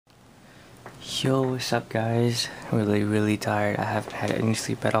Yo, what's up guys? Really tired. I haven't had any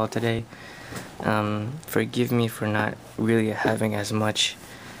sleep at all today. Forgive me for not really having as much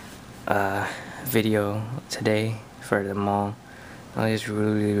video today for the mall. I was just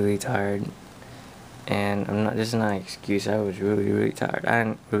really tired, and this is not an excuse. I was really tired. I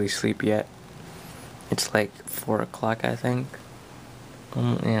didn't really sleep yet. It's like 4 o'clock, I think.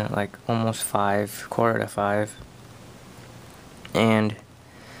 Yeah, like almost 5, quarter to 5, and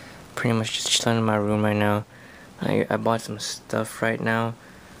pretty much just chilling in my room right now. I bought some stuff right now.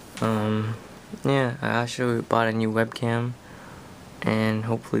 Yeah, I actually bought a new webcam, and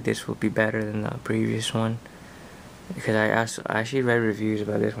hopefully this will be better than the previous one, because I actually read reviews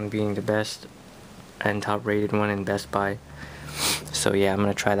about this one being the best and top rated one in Best Buy. So yeah, I'm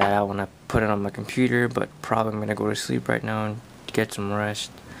gonna try that out when I put it on my computer, but probably I'm gonna go to sleep right now and get some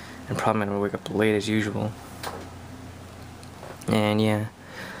rest, and probably gonna wake up late as usual. And yeah,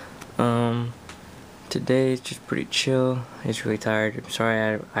 today is just pretty chill. It's really tired. I'm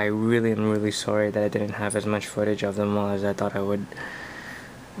sorry. I really am really sorry that I didn't have as much footage of them all as I thought I would.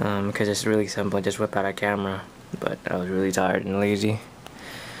 Because it's really simple. I just whip out a camera, but I was really tired and lazy.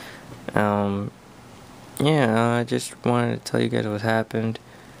 Yeah, I just wanted to tell you guys what happened,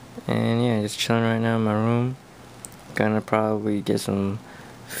 and yeah, just chilling right now in my room. Gonna probably get some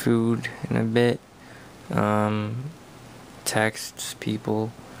food in a bit. Text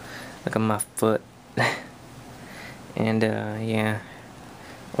people. Look at my foot. And yeah.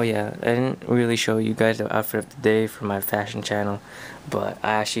 Oh yeah, I didn't really show you guys the outfit of the day for my fashion channel, but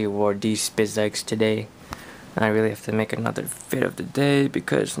I actually wore these Spizikes today. I really have to make another fit of the day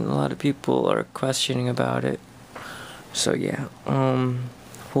because a lot of people are questioning about it. So yeah,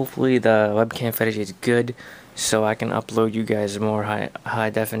 hopefully the webcam footage is good, so I can upload you guys more high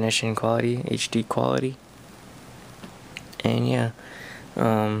definition quality, HD quality. And yeah,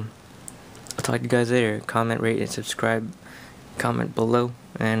 I'll talk to you guys later. Comment, rate, and subscribe. Comment below,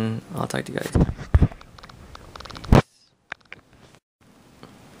 and I'll talk to you guys.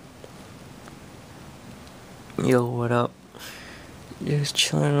 Yo, what up? Just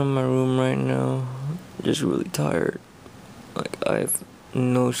chilling in my room right now. Just really tired. Like, I have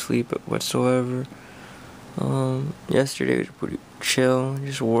no sleep whatsoever. Yesterday was pretty chill.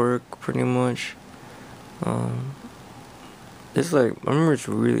 Just work, pretty much. It's like, I remember it's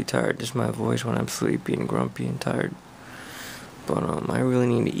really tired. Just my voice when I'm sleepy and grumpy and tired. But I really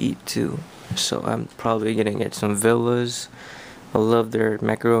need to eat too. So I'm probably gonna get some Villas. I love their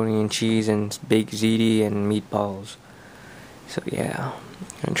macaroni and cheese and baked ziti and meatballs. So yeah,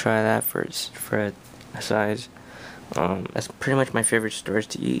 I'm gonna try that for a size. That's pretty much my favorite stores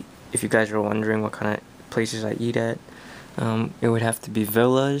to eat. If you guys are wondering what kind of places I eat at, it would have to be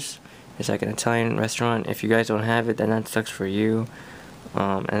Villas. It's like an Italian restaurant. If you guys don't have it, then that sucks for you.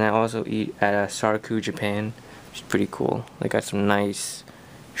 And I also eat at Sarku, Japan, which is pretty cool. They got some nice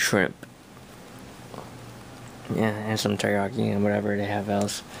shrimp. Yeah, and some teriyaki and whatever they have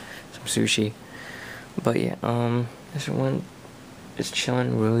else. Some sushi. But yeah, this one is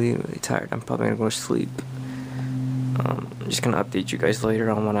chilling, really tired. I'm probably gonna go to sleep. I'm just gonna update you guys later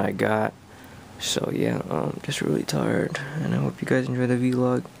on what I got. So yeah, just really tired, and I hope you guys enjoy the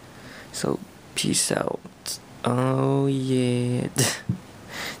vlog. So peace out. Oh yeah.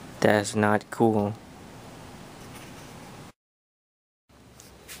 That's not cool.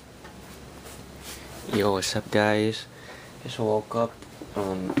 Yo, what's up guys? Just woke up.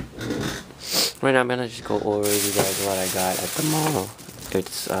 Right now I'm gonna just go over you guys what I got at the mall.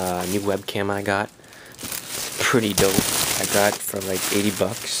 It's a new webcam I got. It's pretty dope. I got for like 80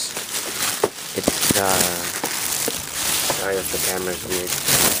 bucks. It's sorry if the camera's weird.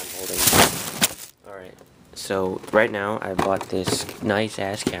 I'm holding. Alright. So right now I bought this nice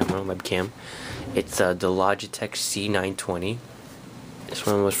ass camera webcam. It's the Logitech C920. This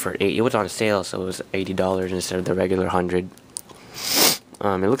one was it was on sale, so it was $80 instead of the regular 100.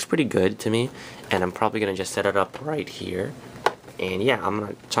 It looks pretty good to me, and I'm probably gonna just set it up right here. And yeah,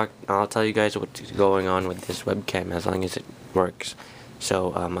 I'll tell you guys what's going on with this webcam as long as it works.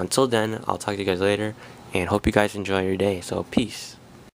 So until then, I'll talk to you guys later, and hope you guys enjoy your day. So peace.